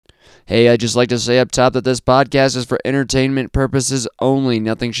Hey, I'd just like to say up top that this podcast is for entertainment purposes only.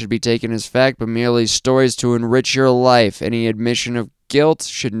 Nothing should be taken as fact, but merely stories to enrich your life. Any admission of guilt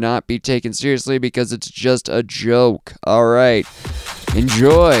should not be taken seriously because it's just a joke. All right,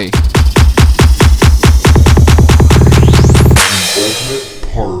 enjoy. Ultimate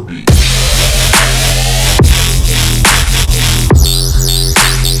Party.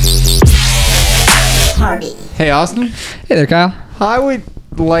 Party. Hey, Austin. Hey there, Kyle. I would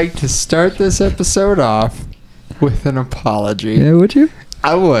like to start this episode off with an apology. Yeah, would you?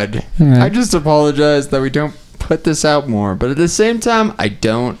 I would. All right. I just apologize that we don't put this out more, but at the same time, I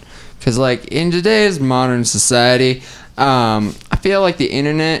don't, because like in today's modern society, I feel like the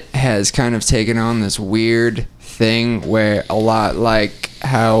internet has kind of taken on this weird thing where a lot like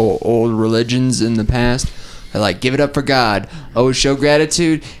how old religions in the past are like, give it up for God, always show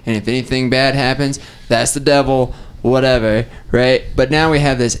gratitude, and if anything bad happens, that's the devil, whatever, right? But now we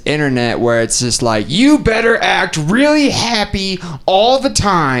have this internet where it's just like, you better act really happy all the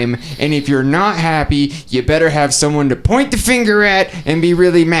time, and if you're not happy, you better have someone to point the finger at and be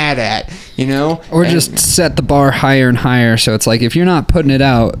really mad at, you know? Or just set the bar higher and higher, so it's like if you're not putting it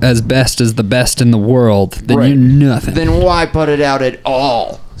out as best as the best in the world, then Right. you're nothing. Then why put it out at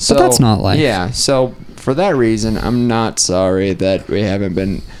all? So that's not life. Yeah, so for that reason, I'm not sorry that we haven't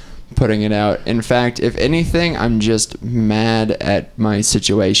been putting it out. In fact, if anything, I'm just mad at my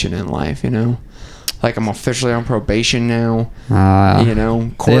situation in life, you know? Like, I'm officially on probation now. You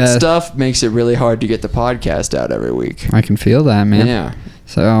know, court yeah. stuff makes it really hard to get the podcast out every week. I can feel that, man. Yeah.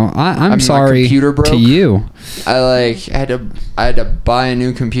 So I'm my sorry computer broke. to you. I had to buy a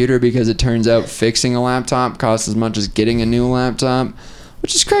new computer because it turns out fixing a laptop costs as much as getting a new laptop,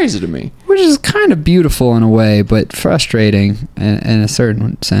 which is crazy to me. Which is kind of beautiful in a way, but frustrating in a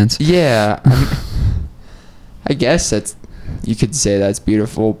certain sense. Yeah. I guess you could say that's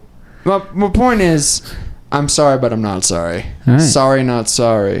beautiful. My point is, I'm sorry, but I'm not sorry. All right. Sorry, not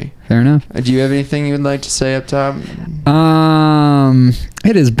sorry. Fair enough. Do you have anything you would like to say up top?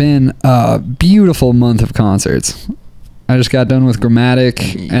 It has been a beautiful month of concerts. I just got done with Grammatic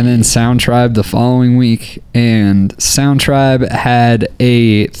and then Sound Tribe the following week, and Sound Tribe had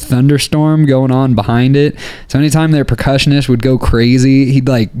a thunderstorm going on behind it. So anytime their percussionist would go crazy, he'd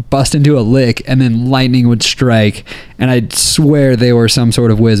like bust into a lick and then lightning would strike, and I'd swear they were some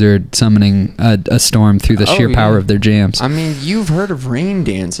sort of wizard summoning a storm through the sheer power of their jams. I mean, you've heard of rain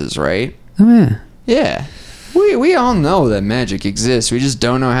dances, right? Oh yeah. Yeah. We all know that magic exists. We just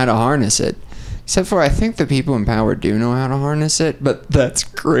don't know how to harness it. Except for, I think the people in power do know how to harness it, but that's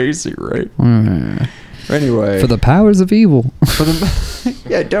crazy, right? Anyway. For the powers of evil.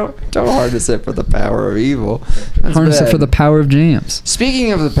 Yeah, don't harness it for the power of evil. That's Harness bad. it for the power of jams.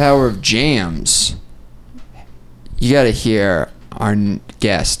 Speaking of the power of jams, you gotta hear our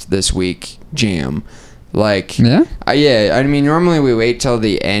guest this week jam. Like, Yeah? Yeah, I mean, normally we wait till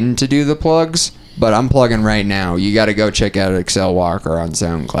the end to do the plugs, but I'm plugging right now. You got to go check out Excel Walker on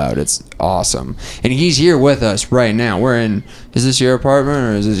SoundCloud. It's awesome. And he's here with us right now. Is this your apartment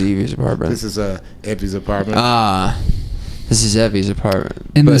or is this Evie's apartment? This is Evie's apartment. This is Evie's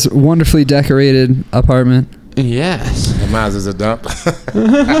apartment. In this wonderfully decorated apartment. Yes. And mine is a dump.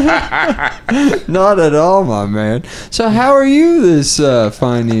 Not at all, my man. So how are you this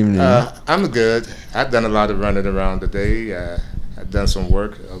fine evening? I'm good. I've done a lot of running around today. I've done some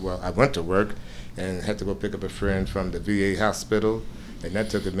work. I went to work and had to go pick up a friend from the VA hospital, and that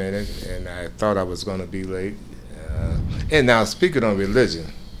took a minute, and I thought I was going to be late. And now, speaking on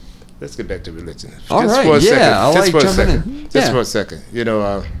religion, let's get back to religion. All right, I like jumping in. Just for a second. You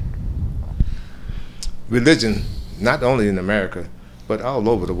know, religion, not only in America, but all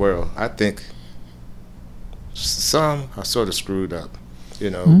over the world, I think some are sort of screwed up, you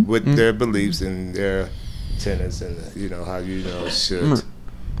know, with their beliefs and their tenets and, you know, how you know should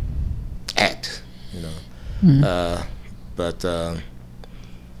act, you know. But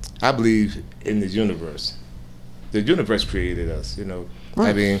I believe in the universe. The universe created us, you know. Right.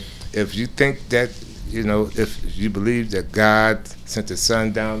 I mean, if you think that, you know, if you believe that God sent the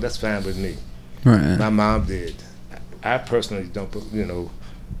sun down, that's fine with me. Right. My mom did. I personally don't, you know,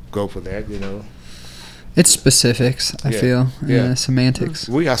 go for that, you know. It's specifics, I feel. Yeah. Semantics.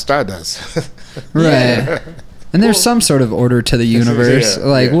 We are stardust. Right. And there's some sort of order to the universe.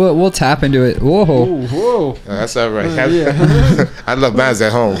 We'll tap into it. Whoa. Whoa. That's all right. Yeah. I love mine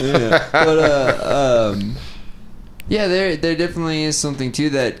at home. Yeah. But yeah, there definitely is something to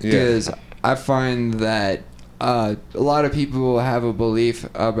that, because I find that a lot of people have a belief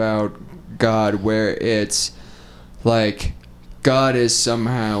about God where it's like God is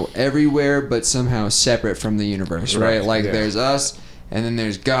somehow everywhere but somehow separate from the universe, right? Like there's us and then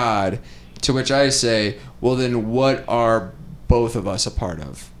there's God. To which I say, well, then what are both of us a part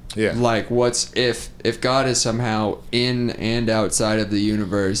of? Yeah. Like, what's if God is somehow in and outside of the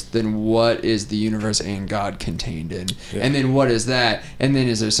universe, then what is the universe and God contained in? Yeah. And then what is that? And then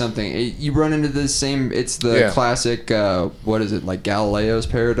is there something you run into the same? It's the classic. What is it, like Galileo's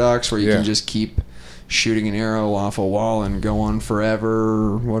paradox, where you can just keep shooting an arrow off a wall and go on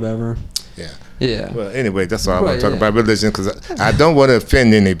forever or whatever. Yeah. Yeah. Well, anyway, that's all I want to talk about religion, because I don't want to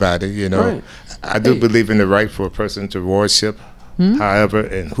offend anybody. You know, Right. I do believe in the right for a person to worship, however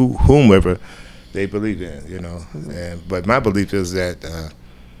and whomever they believe in. You know, but my belief is that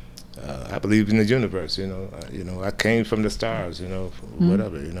I believe in the universe. You know, I came from the stars. You know,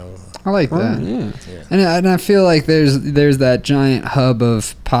 whatever. You know. I like that. Yeah. And I feel like there's that giant hub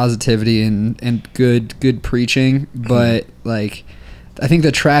of positivity and good preaching, but like I think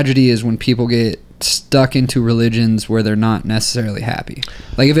the tragedy is when people get stuck into religions where they're not necessarily happy.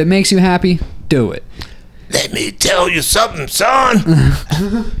 Like if it makes you happy, do it. Let me tell you something, son.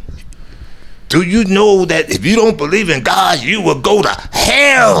 Do you know that if you don't believe in God, you will go to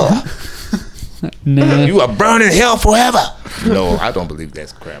hell? Nah. You are burning hell forever. No, I don't believe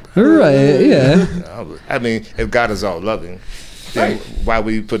that's crap. Right, yeah. I mean, if God is all loving, then why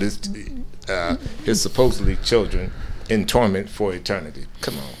would he put his supposedly children in torment for eternity?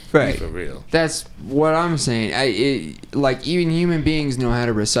 Come on, Right. be for real. That's what I'm saying. Like even human beings know how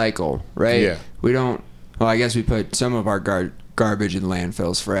to recycle, right? Yeah. We don't. Well, I guess we put some of our garbage in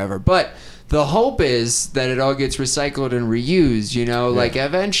landfills forever, but the hope is that it all gets recycled and reused. You know, like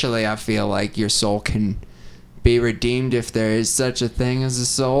eventually, I feel like your soul can be redeemed if there is such a thing as a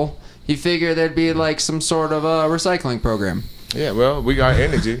soul. You figure there'd be like some sort of a recycling program. Yeah, well, we got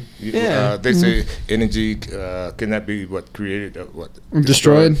energy. Yeah. They say energy cannot be created,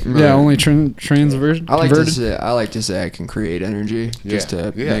 Destroyed? Yeah, only transversion. I like to say I can create energy just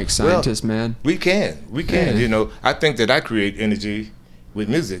to make scientists mad. We can. Yeah. You know, I think that I create energy with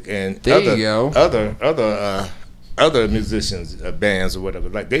music, and There you go. other musicians, bands or whatever,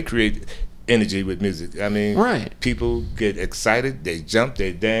 like they create energy with music. I mean, Right. people get excited, they jump,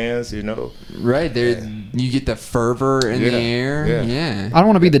 they dance, you know. Right there, you get the fervor in the air. Yeah. Yeah. I don't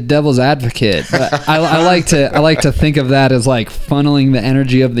want to be the devil's advocate, but I like to think of that as like funneling the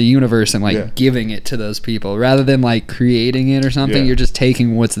energy of the universe and like giving it to those people rather than like creating it or something. Yeah. You're just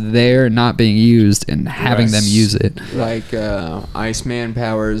taking what's there and not being used and having them use it. Like Iceman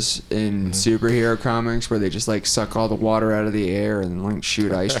powers in superhero comics, where they just like suck all the water out of the air and like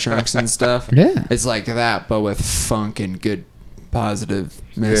shoot ice chunks and stuff. Yeah. It's like that, but with funk and good positive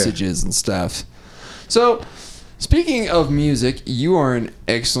messages and stuff. So, speaking of music, you are an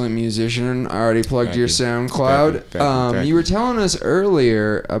excellent musician. I already plugged Thank your you. SoundCloud. Thank you. You were telling us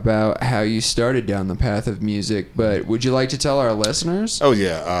earlier about how you started down the path of music, but would you like to tell our listeners? Oh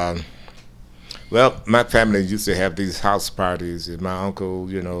yeah. Well, my family used to have these house parties, and my uncle,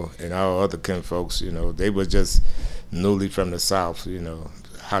 you know, and our other kin folks, you know, they were just newly from the South, you know,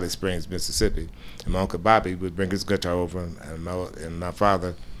 Holly Springs, Mississippi. And my Uncle Bobby would bring his guitar over, and my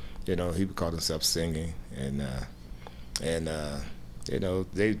father, you know, he would call himself singing, and you know,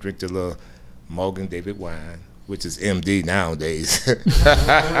 they drink the little Morgan David wine, which is MD nowadays.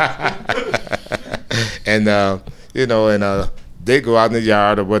 And you know, and they go out in the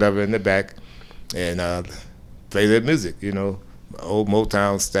yard or whatever in the back and play their music, you know, old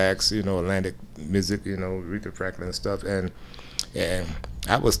Motown stacks, you know, Atlantic music, you know, Aretha Franklin and stuff, and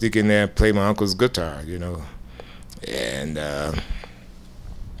I would sneak in there and play my uncle's guitar, you know. And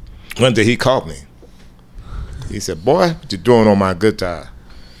one day he called me. He said, "Boy, what you doing on my guitar?"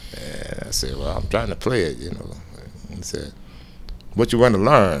 And I said, "Well, I'm trying to play it, you know." And he said, "What you want to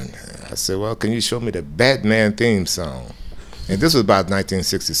learn?" I said, "Well, can you show me the Batman theme song?" And this was about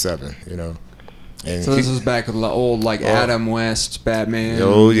 1967, you know. And So this was back with the old, like, Adam West, Batman.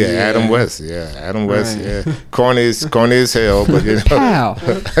 Oh yeah, Adam West, Adam West, Right. corny as hell, but you know, Pow.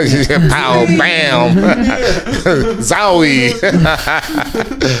 yeah, pow, bam, zowie.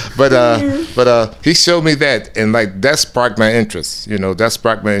 but he showed me that, and like that sparked my interest. You know, that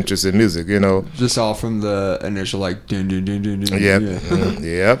sparked my interest in music. You know, Just all from the initial, like, dun dun dun dun dun. yep, Yeah.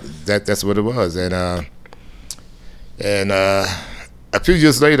 yep. That's what it was, and a few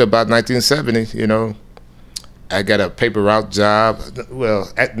years later, about 1970, you know, I got a paper route job. Well,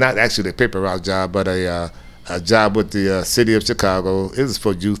 not actually a paper route job, but a job with the city of Chicago. It was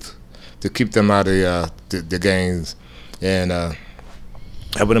for youth to keep them out of the gangs. And I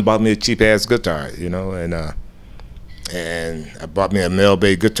went and bought me a cheap ass guitar, you know, and I bought me a Mel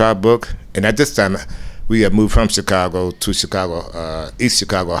Bay guitar book. And at this time, we had moved from Chicago to Chicago, East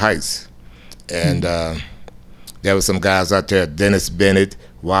Chicago Heights, and there were some guys out there, Dennis Bennett,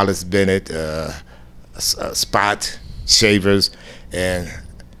 Wallace Bennett, Spot, Shavers, and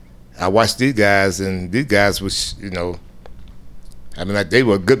I watched these guys, and these guys was, you know, I mean, like, they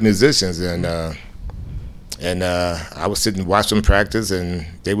were good musicians, and I would sit and watch them practice, and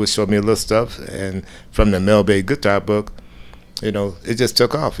they would show me a little stuff, and from the Mel Bay guitar book, you know, it just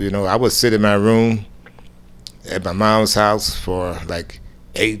took off. You know, I would sit in my room at my mom's house for like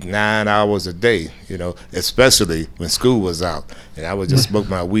 8-9 hours a day, you know, especially when school was out, and I would just smoke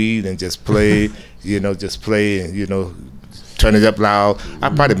my weed and just play, you know, and, you know, turn it up loud. I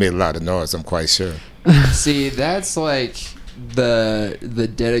probably made a lot of noise, I'm quite sure. See, that's like the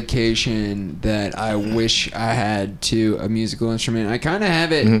dedication that I wish I had to a musical instrument. I kind of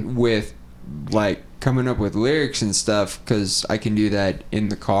have it with like coming up with lyrics and stuff, because I can do that in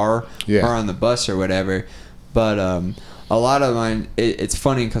the car or on the bus or whatever. But a lot of mine, it's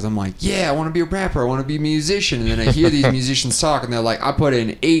funny because I'm like, yeah, I want to be a rapper, I want to be a musician, and then I hear these musicians talk, and they're like, I put in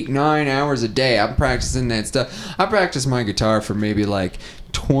 8-9 hours a day, I'm practicing that stuff. I practice my guitar for maybe like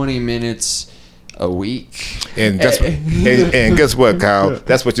 20 minutes a week. And guess what, Kyle?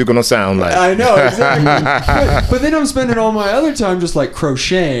 That's what you're gonna sound like. I know, exactly. but then I'm spending all my other time just like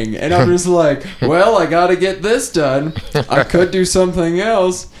crocheting, and I'm just like, well, I gotta get this done. I could do something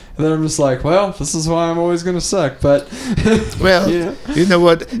else. And then I'm just like, well, this is why I'm always gonna suck. But well, you know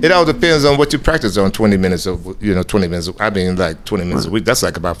what? It all depends on what you practice on. 20 minutes, I mean, like 20 minutes a week. That's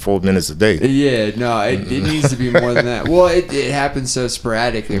like about 4 minutes a day. Yeah, no, it needs to be more than that. Well, it happens so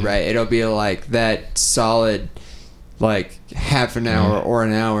sporadically, right? It'll be like that solid, like half an hour or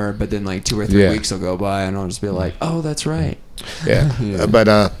an hour, but then like 2 or 3 weeks will go by, and I'll just be like, oh, that's right. Yeah,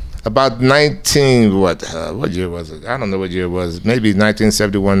 but about 19, what year was it? I don't know what year it was. Maybe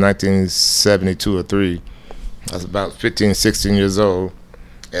 1971, 1972 or 3. I was about 15, 16 years old,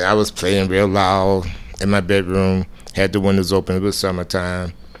 and I was playing real loud in my bedroom, had the windows open. It was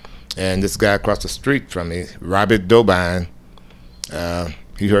summertime, and this guy across the street from me, Robert Dobine,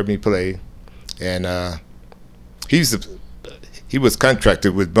 he heard me play, and he was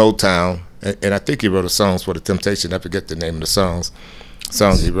contracted with Motown, and I think he wrote a songs for the Temptation. I forget the name of the songs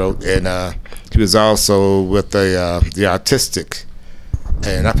he wrote, and he was also with the Artistic,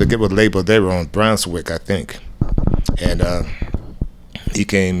 and I forget what label they were on, Brunswick, I think. And he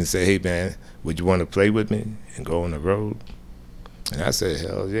came and said, hey man, would you want to play with me and go on the road? And I said,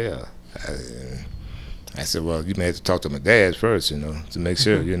 hell yeah. I said, well, you may have to talk to my dad first, you know, to make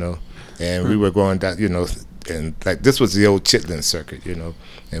sure, you know. And we were going down, you know, and like this was the old Chitlin circuit, you know,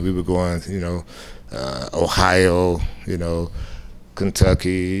 and we were going, you know, Ohio, you know,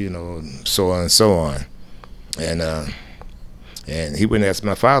 Kentucky, you know, so on and so on. And he went and asked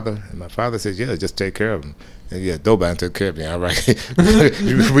my father, and my father said, yeah, just take care of him. And yeah, Dobine took care of me, all right.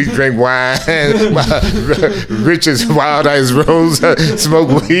 We drank wine, Richard's Wild Ice Rose,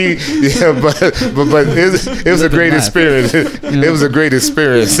 smoked weed. Yeah, but it was a great experience. It was a great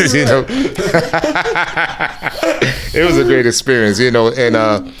experience, you know. It was a great experience, you know.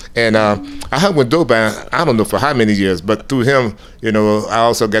 And I hung with Dobine, I don't know for how many years, but through him, you know, I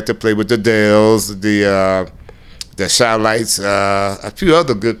also got to play with the Dells, the Shy-Lights, a few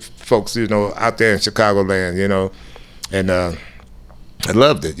other good folks, you know, out there in Chicagoland, you know, and I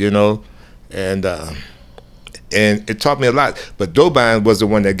loved it, you know, and it taught me a lot. But Dobine was the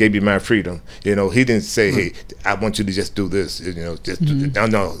one that gave me my freedom. You know, he didn't say, hey, I want you to just do this, you know, just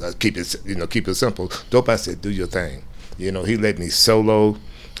no, keep it, you know, keep it simple. Dobine said, do your thing. You know, he let me solo,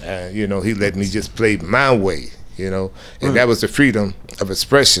 you know, he let me just play my way, you know, and that was the freedom of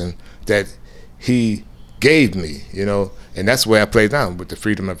expression that he gave me, you know, and that's where I play now, with the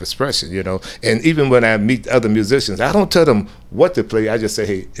freedom of expression, you know. And even when I meet other musicians, I don't tell them what to play. I just say,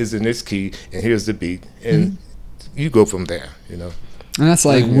 hey, it's in this key, and here's the beat, and you go from there, you know. And that's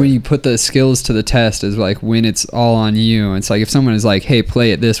like when you put the skills to the test, is like when it's all on you. It's like if someone is like, hey,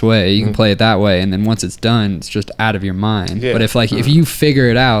 play it this way, you can play it that way, and then once it's done, it's just out of your mind. But if you figure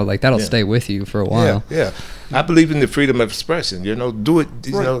it out, like that'll stay with you for a while. Yeah. I believe in the freedom of expression. You know, do it.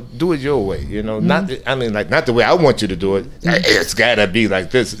 You know, do it your way. You know, not the way I want you to do it. It's gotta be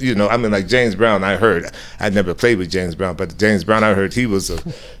like this. You know, I mean, like James Brown. I never played with James Brown, but James Brown, I heard he was a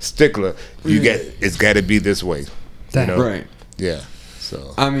stickler. It's gotta be this way. You know? Right. Yeah.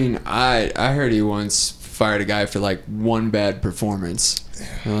 So. I mean, I heard he once fired a guy for like one bad performance.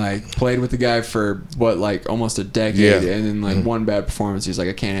 Like played with the guy for what, like almost a decade, and then like one bad performance, he's like,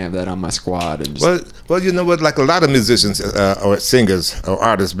 I can't have that on my squad. And just well, you know what? Like a lot of musicians or singers or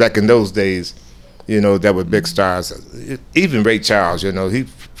artists back in those days, you know, that were big stars. Even Ray Charles, you know, he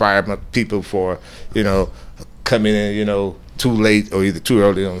fired people for, you know, coming in, you know, too late or either too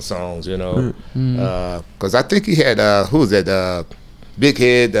early on songs, you know. Because I think he had who was that? Big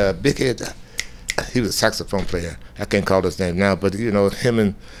Head. He was a saxophone player. I can't call his name now, but you know him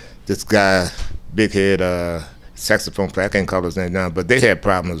and this guy, Big Head, saxophone player. I can't call his name now, but they had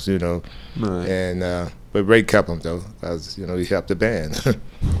problems, you know. Right. And but Ray kept him though, because you know he helped the band.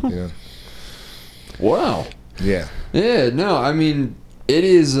 You know. Wow. Yeah. Yeah, no, I mean, it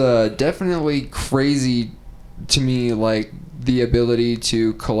is definitely crazy to me, like, the ability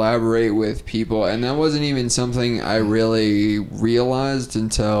to collaborate with people. And that wasn't even something I really realized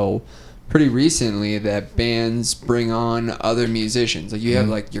until pretty recently, that bands bring on other musicians. Like, you have,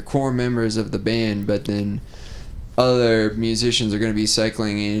 like, your core members of the band, but then other musicians are going to be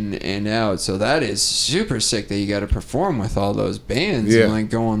cycling in and out. So that is super sick that you got to perform with all those bands and, like,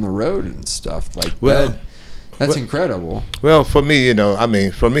 go on the road and stuff. Like, that's incredible. Well, for me, you know, I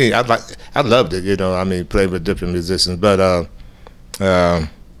mean, for me, I loved it, you know. I mean, playing with different musicians, but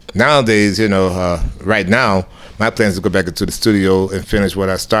nowadays, you know, right now, my plan is to go back into the studio and finish what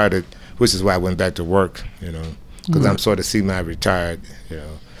I started, which is why I went back to work, you know, because I'm sort of semi-retired, you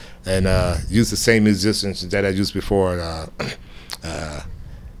know, and use the same musicians that I used before,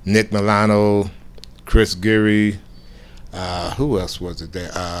 Nick Milano, Chris Geary, who else was it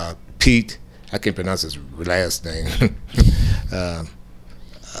there? Pete. I can't pronounce his last name. And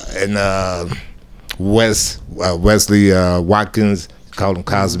Wesley Watkins, called him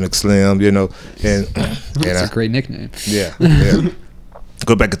Cosmic Slim, you know. And That's a great nickname. Yeah.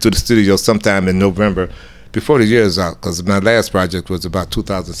 Go back into the studio sometime in November, before the year is out, because my last project was about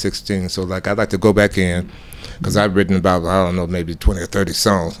 2016. So, like, I'd like to go back in, because I've written about, I don't know, maybe 20 or 30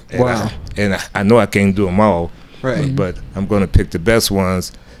 songs. And I know I can't do them all. Right. But I'm going to pick the best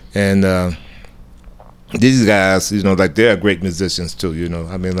ones. And these guys, you know, like, they're great musicians too, you know.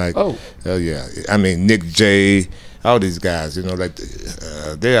 I mean, like, yeah. I mean, Nick J, all these guys, you know, like,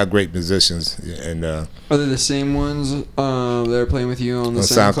 they are great musicians. And are they the same ones that are playing with you on the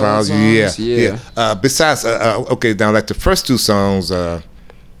SoundCloud songs? Yeah. Besides, okay, now, like, the first two songs, Eric,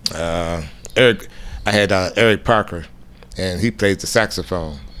 I had Eric Parker, and he plays the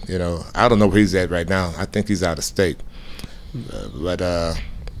saxophone. You know, I don't know where he's at right now. I think he's out of state. But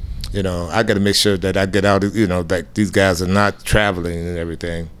you know, I got to make sure that I get out, you know, like, these guys are not traveling and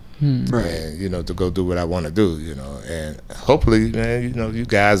everything. Right. And, you know, to go do what I want to do, you know. And hopefully, man, you know, you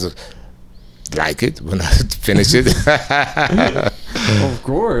guys like it when I finish it. Of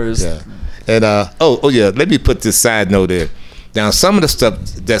course. Yeah. And, yeah, let me put this side note in. Now, some of the stuff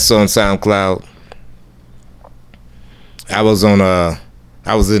that's on SoundCloud, I was in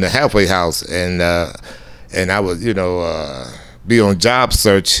the halfway house, and I was, you know, be on Job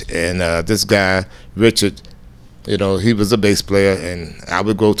Search, and this guy Richard, you know, he was a bass player, and I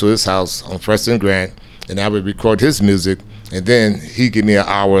would go to his house on First and Grant, and I would record his music, and then he'd give me an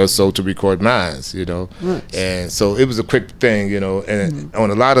hour or so to record mine, you know. Nice. And so it was a quick thing, you know. And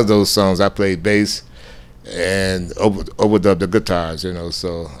on a lot of those songs, I played bass and overdubbed the guitars, you know.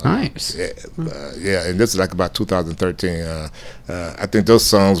 So Nice. yeah, and this is like about 2013. I think those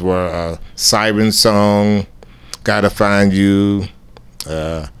songs were Siren Song, Gotta Find You,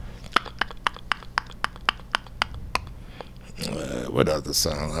 what other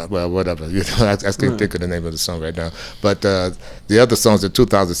song? Well, whatever. You know, I can't think of the name of the song right now. But the other songs in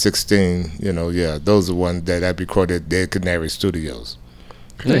 2016, you know, yeah, those are ones that I recorded at Dead Canary Studios.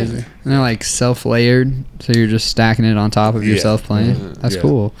 Crazy. And they're like self-layered, so you're just stacking it on top of yourself playing. That's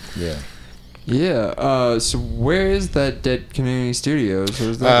cool. Yeah. Yeah. So where is that Dead Canary Studios?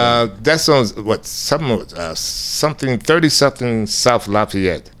 Where's that? That song's something 30-something South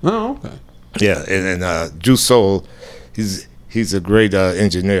Lafayette. Oh, okay. Yeah, and Juice Soul, he's a great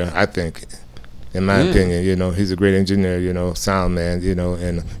engineer, I think, in my opinion. You know, he's a great engineer, you know, sound man, you know,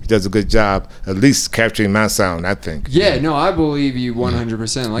 and he does a good job at least capturing my sound, I think. Yeah, no, I believe you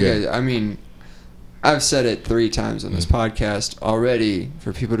 100%. Like, I mean, I've said it 3 times on this podcast already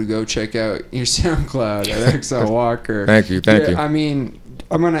for people to go check out your SoundCloud at XL Walker. Thank you. I mean,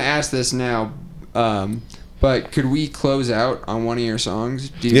 I'm going to ask this now, but could we close out on one of your songs?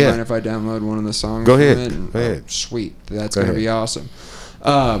 Do you mind if I download one of the songs? Go ahead. From it? Go ahead. Sweet. That's going to be awesome.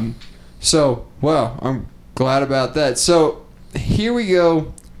 So, well, I'm glad about that. So, here we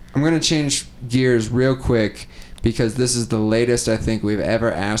go. I'm going to change gears real quick because this is the latest I think we've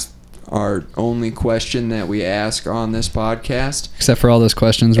ever asked, our only question that we ask on this podcast. Except for all those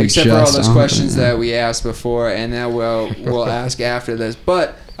questions that we asked before, and that we'll ask after this.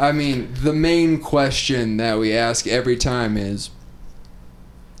 But, I mean, the main question that we ask every time is,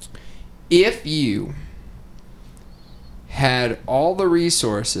 if you had all the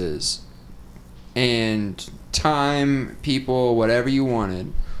resources and time, people, whatever you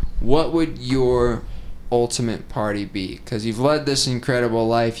wanted, what would your ultimate party be? Because you've led this incredible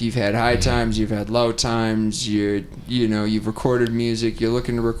life. You've had high times, you've had low times. You've recorded music. You're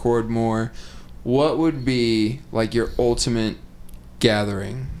looking to record more. What would be like your ultimate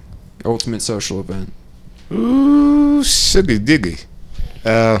gathering, ultimate social event? Ooh, shiggy diggy.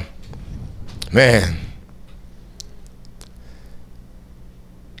 Man,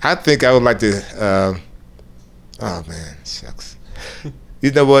 I think I would like to. Oh man, shucks.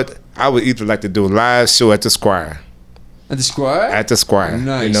 You know what? I would either like to do a live show at the Squire. At the Squire? At the Squire.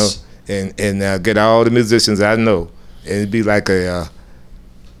 Nice. You know, and get all the musicians I know, and it'd be like a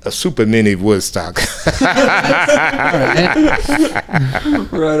super mini Woodstock.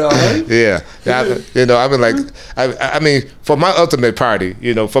 Right on. Yeah, I mean, like, I mean, for my ultimate party,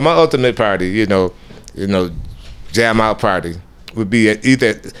 jam out party would be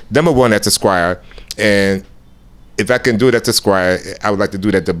either number one at the Squire, and if I can do it at the Squire, I would like to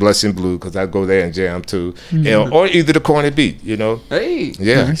do that at the Blushing Blue because I go there and jam too, or either the Corner Beat, Hey.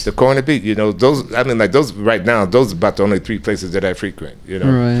 Yeah, Nice. the Corner Beat, those. I mean, like those right now. Those are about the only 3 places that I frequent,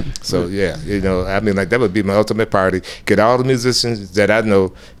 Right. So yeah, I mean, like that would be my ultimate party. Get all the musicians that I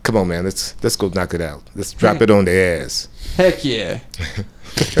know. Come on, man, let's go knock it out. Let's drop it on their ass. Heck yeah.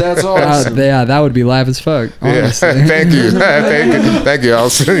 That's awesome. Yeah, that would be live as fuck. Honestly. Yeah, thank you, thank you,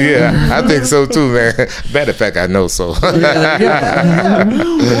 Austin. Yeah, I think so too, man. Matter of fact, I know so. Well,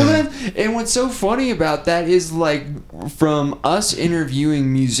 and what's so funny about that is, like, from us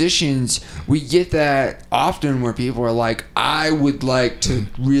interviewing musicians, we get that often where people are like, I would like to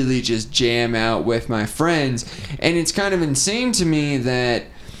really just jam out with my friends. And it's kind of insane to me that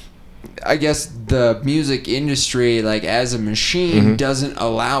I guess the music industry, like as a machine, doesn't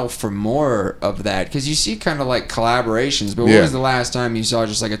allow for more of that, because you see kind of like collaborations, but when was the last time you saw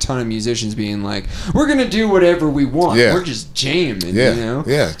just like a ton of musicians being like, we're gonna do whatever we want, we're just jamming,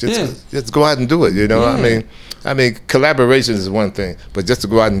 just go out and do it, I mean collaboration is one thing, but just to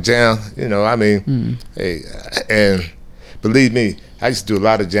go out and jam, hey, and believe me, I used to do a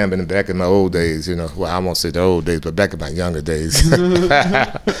lot of jamming back in my old days, Well, I won't say the old days, but back in my younger days.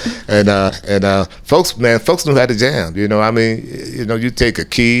 and folks knew how to jam. You take a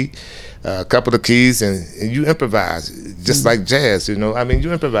key, a couple of keys, and you improvise, just like jazz. You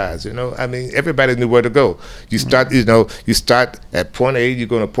improvise. Everybody knew where to go. You start, you start at point A, you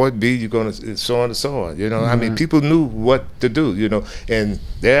go to point B, you're going to so on and so on. People knew what to do. And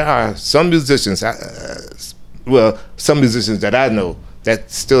there are some musicians. Some musicians that I know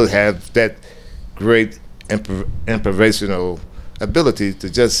that still have that great improvisational ability to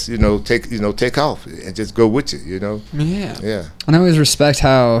just take off and just go with you. Yeah. And I always respect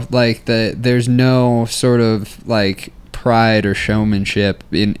how like there's no sort of like pride or showmanship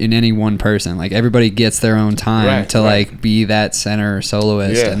in any one person. Like everybody gets their own time to like be that center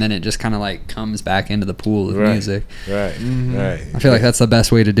soloist, and then it just kind of like comes back into the pool of music. Right. I feel like that's the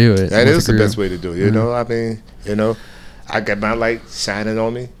best way to do it. That is the best way to do it. I got my light shining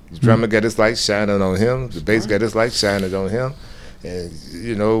on me. The drummer got his light shining on him. The bass got his light shining on him. And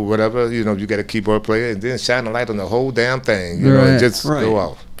whatever, you got a keyboard player, and then shine a light on the whole damn thing. And just go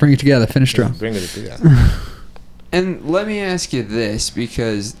off. Bring it together. Finish strong. Bring it together. And let me ask you this,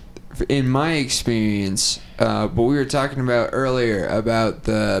 because in my experience, what we were talking about earlier about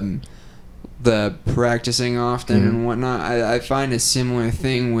the practicing often and whatnot, I find a similar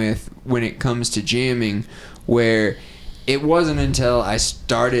thing with when it comes to jamming, where it wasn't until I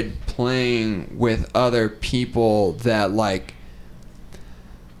started playing with other people that, like,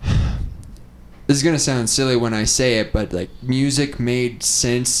 this is gonna sound silly when I say it, but like music made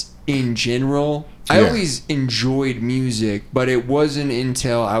sense in general. I always enjoyed music, but it wasn't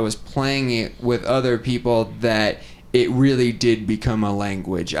until I was playing it with other people that it really did become a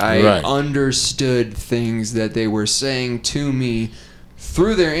language. I understood things that they were saying to me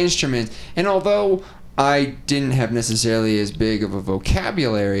through their instruments. And although I didn't have necessarily as big of a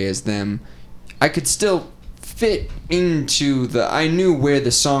vocabulary as them, I could still fit into I knew where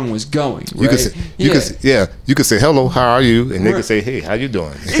the song was going, right? You could say, hello, how are you? And they could say, hey, how you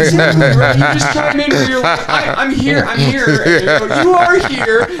doing? Exactly, right? You just chime in where you're like, I'm here. And you are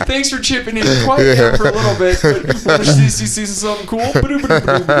here. Thanks for chipping in. Quiet down for a little bit. But want to see something cool?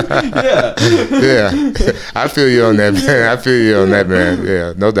 Yeah. Yeah. I feel you on that, man.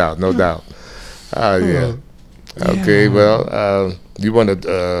 Yeah, no doubt. Yeah. Okay, well, you want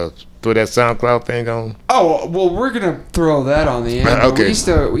to throw that SoundCloud thing on? Oh, well, we're gonna throw that on the end. Okay. We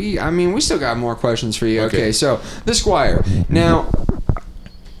still got more questions for you. Okay, so the Squire. Now,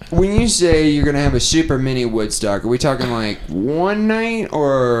 when you say you're gonna have a super mini Woodstock, are we talking like one night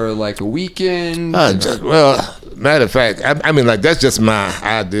or like a weekend? Well, matter of fact, I mean, like that's just my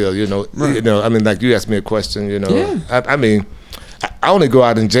ideal, you know. Right. You know, I mean, like you asked me a question, you know. Yeah. I mean, I only go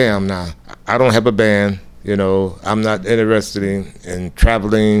out and jam now. I don't have a band, you know. I'm not interested in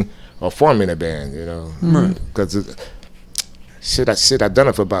traveling or forming a band, you know. Right. Because I've done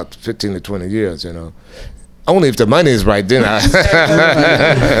it for about 15 to 20 years, you know. Only if the money is right, then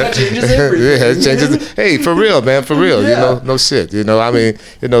That changes everything. Yeah, it changes. Hey, for real, man, for real. Yeah. You know, no shit. You know, I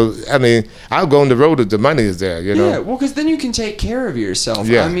mean, I'll go on the road if the money is there. You know. Yeah, well, because then you can take care of yourself.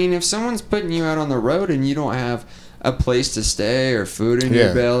 Yeah. I mean, if someone's putting you out on the road and you don't have a place to stay or food in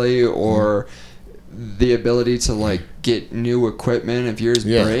your belly or the ability to like get new equipment, if yours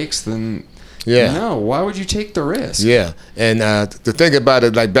breaks, then no, why would you take the risk? Yeah, and the thing about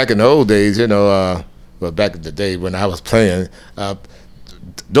it, like back in the old days, you know, well, back in the day when I was playing,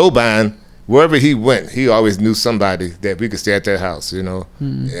 Dobine, wherever he went, he always knew somebody that we could stay at their house, you know,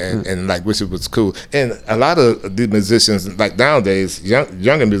 and like which was cool. And a lot of the musicians, like nowadays,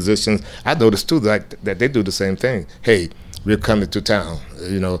 younger musicians, I noticed too, like that they do the same thing. Hey, we're coming to town,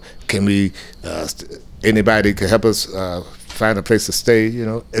 you know, can we? Anybody can help us find a place to stay, you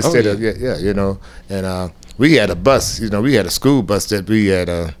know, instead of you know. And we had a bus, you know, we had a school bus that we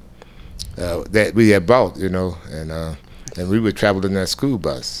had bought, you know, and we would travel in that school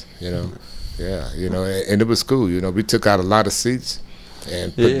bus, you know. Yeah, you know, and it was cool, you know. We took out a lot of seats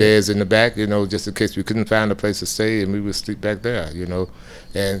and put beds in the back, you know, just in case we couldn't find a place to stay, and we would sleep back there, you know.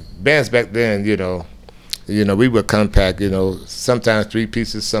 And bands back then, you know, we would compact, you know, sometimes 3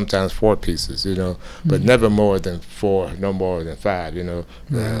 pieces, sometimes 4 pieces, you know, but never more than 4, no more than 5, you know.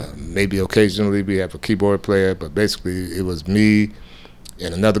 Maybe occasionally we have a keyboard player, but basically it was me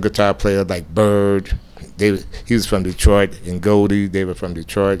and another guitar player like Bird. He was from Detroit, and Goldie, they were from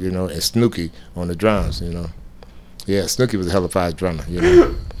Detroit, you know, and Snooky on the drums, you know. Yeah, Snooky was a hell of a drummer, you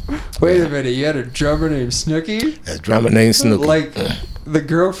know. Wait a minute, you had a drummer named Snooky? A drummer named Snooky. Like the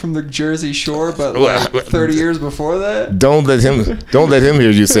girl from the Jersey Shore, but like 30 years before that? Don't let him hear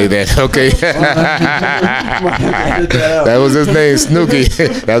you say that, okay? That was his name, Snooky.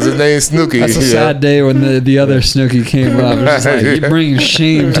 That was his name, Snooky. That's a sad day when the other Snooky came up. It's just like, you're bringing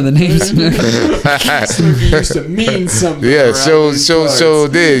shame to the name Snooky. Snooky used to mean something. Yeah, so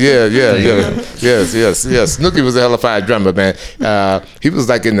did. Yes. Snooky was a hell of a drummer, man. He was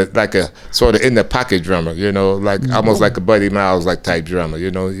like a sort of in the pocket drummer, you know, like almost like a Buddy Miles like type drummer,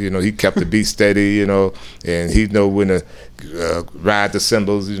 you know. He kept the beat steady, you know, and he know when to ride the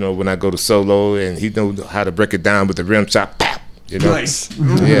cymbals, you know, when I go to solo, and he know how to break it down with the rim shot, pop, you know. Nice.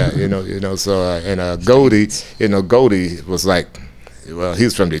 Yeah, you know. So and Goldie, you know, Goldie was like, well,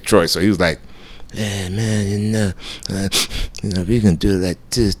 he's from Detroit, so he was like, yeah, man, you know, we can do it like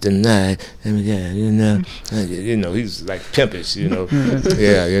this tonight, and we got, you know, he's like pimpish, you know,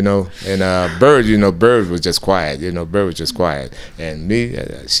 yeah, you know, and Bird was just quiet, you know, Bird was just quiet, and me,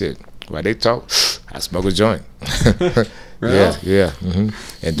 shit, while they talk, I smoke a joint. Really? Yeah.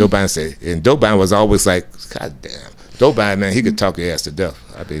 And Dobine was always like, God damn. Dobine, man, he could talk your ass to death.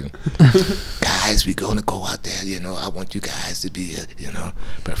 I mean, guys, we gonna go out there, you know. I want you guys to be, you know,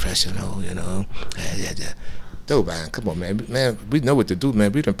 professional, you know. Dobine, come on, man, we know what to do,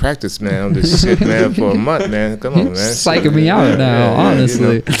 man. We done practiced, man, on this shit, man, for a month, man. Come on, man. Psyching me out now,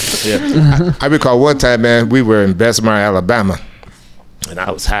 honestly. You know? I recall one time, man, we were in Bessemer, Alabama, and I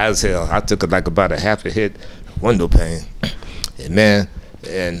was high as hell. I took like about a half a hit window pane, and man,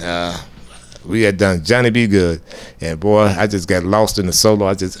 we had done Johnny B. Good, and boy, I just got lost in the solo.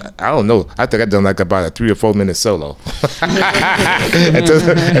 I don't know. I think I done like about a 3 or 4 minute solo. until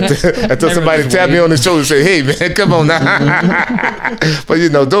somebody tapped me on the shoulder and said, "Hey, man, come on now." But you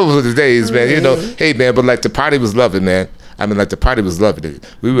know, those were the days, man. You know, hey, man, but like the party was loving, man. I mean, like the party was loving it.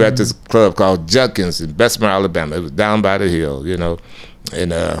 We were at this club called Junkins in Bessemer, Alabama. It was down by the hill, you know,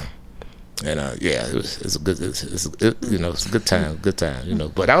 and yeah, it's a good time, you know.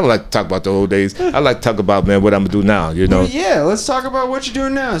 But I don't like to talk about the old days. I like to talk about, man, what I'm gonna do now, you know. Well, yeah, let's talk about what you're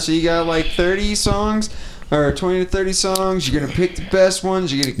doing now. So you got like 30 songs, or 20 to 30 songs. You're gonna pick the best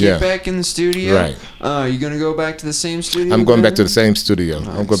ones. You're gonna get back in the studio. Right. You're gonna go back to the same studio. I'm going back to the same studio. Nice.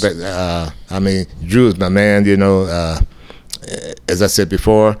 I'm going back. I mean, Drew is my man, you know. As I said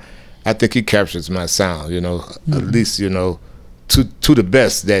before, I think he captures my sound, you know, at least, you know, to the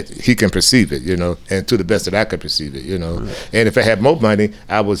best that he can perceive it, you know, and to the best that I can perceive it, you know. Right. And if I had more money,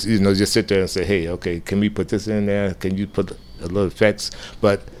 I was, you know, just sit there and say, hey, okay, can we put this in there? Can you put a little effects?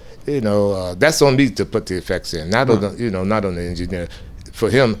 But, you know, that's on me to put the effects in, not on the, you know, not on the engineer. For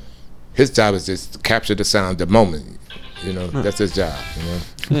him, his job is just to capture the sound, the moment. You know, that's his job, you know.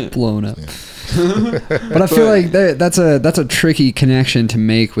 blown up. But I feel like that's a tricky connection to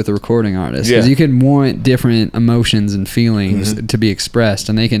make with a recording artist, because you can want different emotions and feelings to be expressed,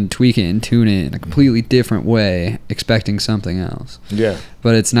 and they can tweak it and tune it in a completely different way, expecting something else. Yeah.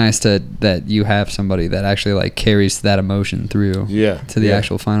 But it's nice that you have somebody that actually like carries that emotion through to the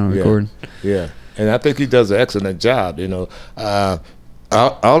actual final record. Yeah, and I think he does an excellent job. You know,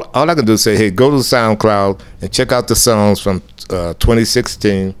 all I can do is say, hey, go to SoundCloud and check out the songs from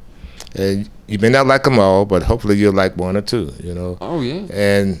 2016. And you may not like them all, but hopefully you'll like one or two, you know. Oh, yeah.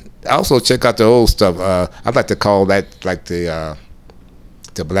 And also check out the old stuff. I'd like to call that like the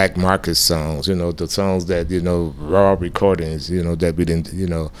Black Market songs, you know, the songs that, you know, raw recordings, you know, that we didn't, you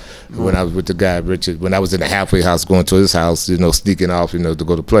know, when I was with the guy, Richard, when I was in the halfway house going to his house, you know, sneaking off, you know, to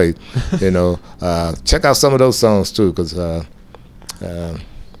go to play, you know. Check out some of those songs, too, because like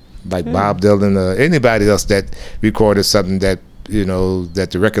Bob Dylan, anybody else that recorded something that, you know, that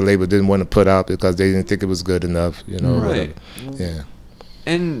the record label didn't want to put out because they didn't think it was good enough, you know. Right. Yeah.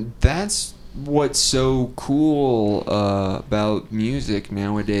 And that's what's so cool about music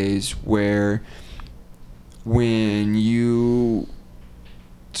nowadays, where when you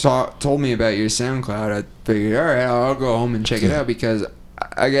told me about your SoundCloud, I figured, all right, I'll go home and check it out, because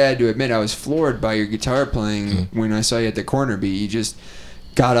I got to admit, I was floored by your guitar playing when I saw you at the Corner Beat. You just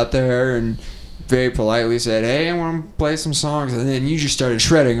got up there and very politely said, hey, I want to play some songs, and then you just started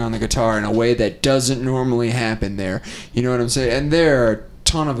shredding on the guitar in a way that doesn't normally happen there. You know what I'm saying? And there are a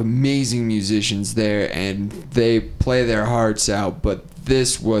ton of amazing musicians there, and they play their hearts out, but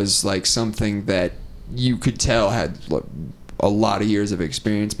this was like something that you could tell had a lot of years of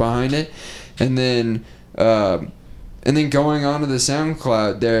experience behind it. And then going on to the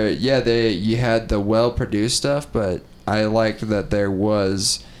SoundCloud, you had the well-produced stuff, but I liked that there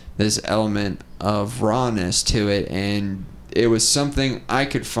was this element of rawness to it, and it was something I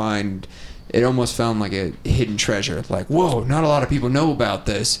could find. It almost found like a hidden treasure. Like, whoa, not a lot of people know about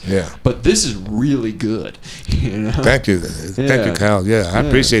this. Yeah. But this is really good. You know? Thank you, Kyle. Yeah, I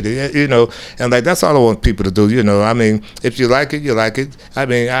appreciate it. You know, and like that's all I want people to do. You know, I mean, if you like it, you like it. I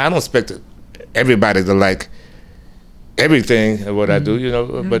mean, I don't expect everybody to like everything of what I do. You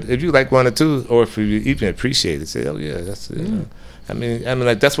know, but if you like one or two, or if you even appreciate it, say, oh yeah, that's. You know. I mean,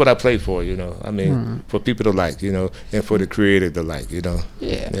 like that's what I play for, you know. I mean, for people to like, you know, and for the creator to like, you know.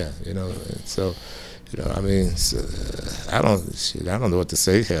 Yeah, you know. And so, you know, I mean, I don't know what to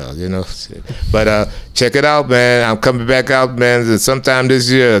say, hell, you know. But check it out, man. I'm coming back out, man. Sometime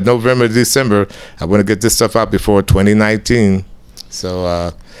this year, November, December. I want to get this stuff out before 2019.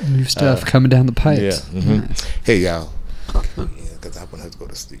 So new stuff coming down the pipes. Yeah. Nice. Hey, y'all. Because I want to go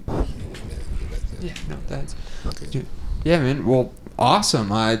to sleep. Yeah, no, that's okay. Yeah, man. Well,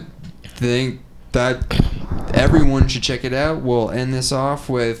 awesome. I think that everyone should check it out. We'll end this off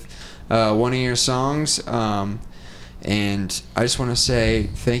with one of your songs. And I just want to say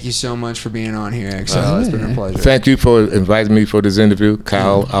thank you so much for being on here, XL. It's been a pleasure. Thank you for inviting me for this interview,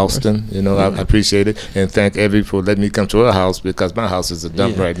 Kyle Alston. You know, I appreciate it. And thank Evie for letting me come to her house, because my house is a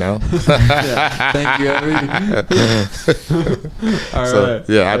dump right now. Thank you, Evie. All right.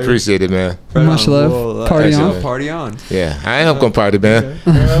 Yeah, I appreciate it, man. Much love. Party on. Party on. Yeah, I am going to party, man.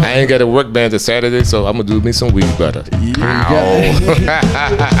 I ain't got to work, man, till Saturday, so I'm going to do me some weed butter.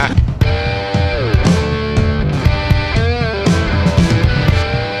 Ow.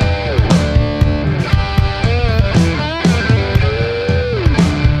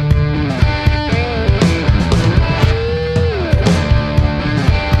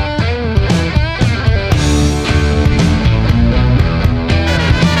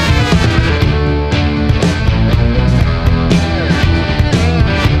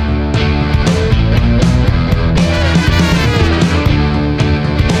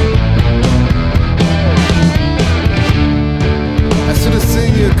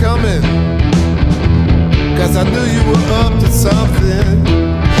 I knew you were up to something.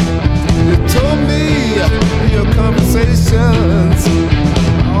 You told me in your conversations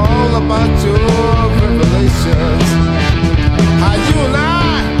all about your revelations. How you and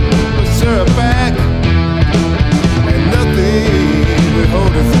I were sure back, and nothing would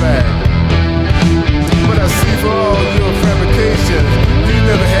hold us back. But I see for all your fabrications, you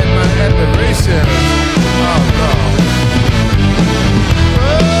never had my admiration. Oh no.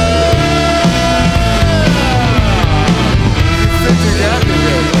 You got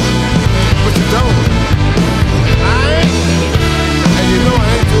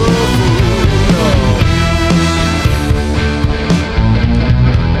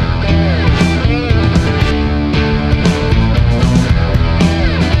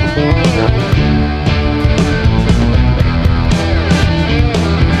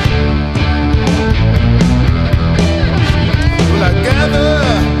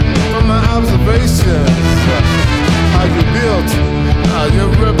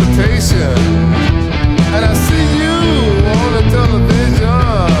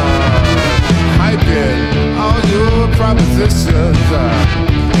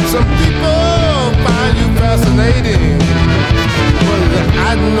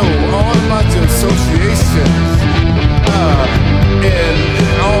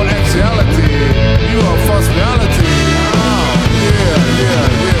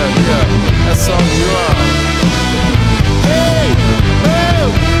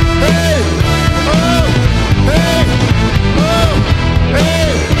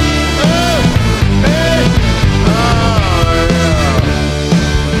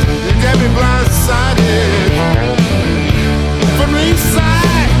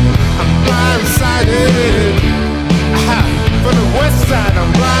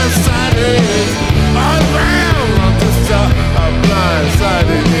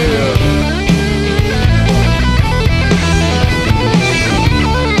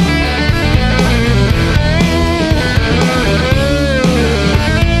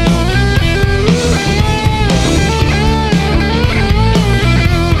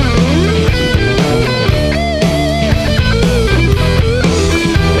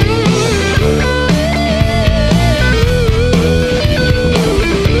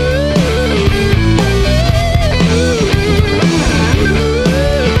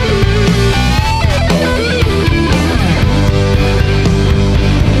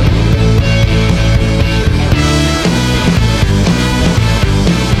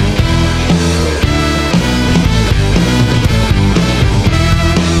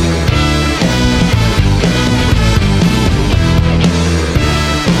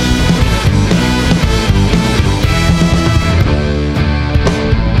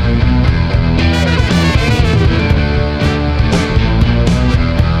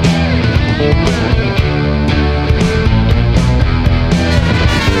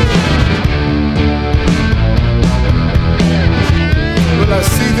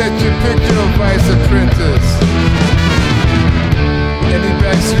that you picked your vice apprentice, and he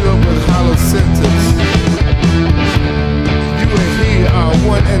backs you up with hollow sentence. You and he are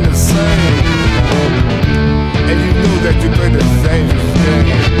one and the same, and you know that you play the dangerous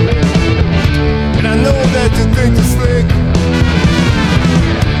game. And I know that you think you're slick,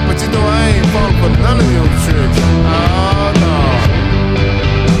 but you know I ain't falling for none of your tricks. Oh no.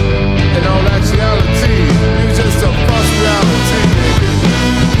 In all actuality, you're just a false reality, baby.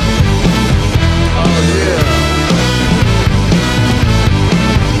 Oh yeah.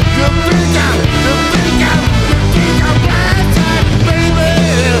 You think I'm bad type, baby.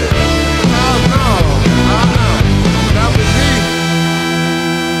 Oh no, not with me.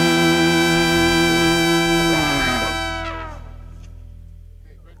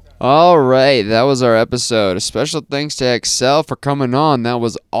 All right, that was our episode. A special thanks to Excel for coming on. That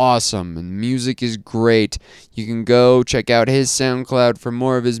was awesome, and music is great. You can go check out his SoundCloud for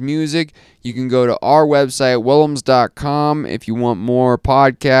more of his music. You can go to our website, Willems.com, if you want more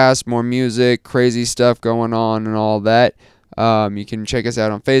podcasts, more music, crazy stuff going on, and all that. You can check us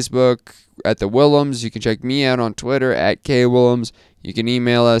out on Facebook at The Willems. You can check me out on Twitter at KWillems. You can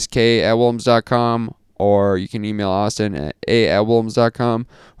email us, k@willems.com. Or you can email Austin at a@willems.com.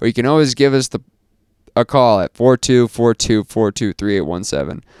 Or you can always give us a call at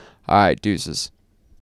 4242-423817. All right, deuces.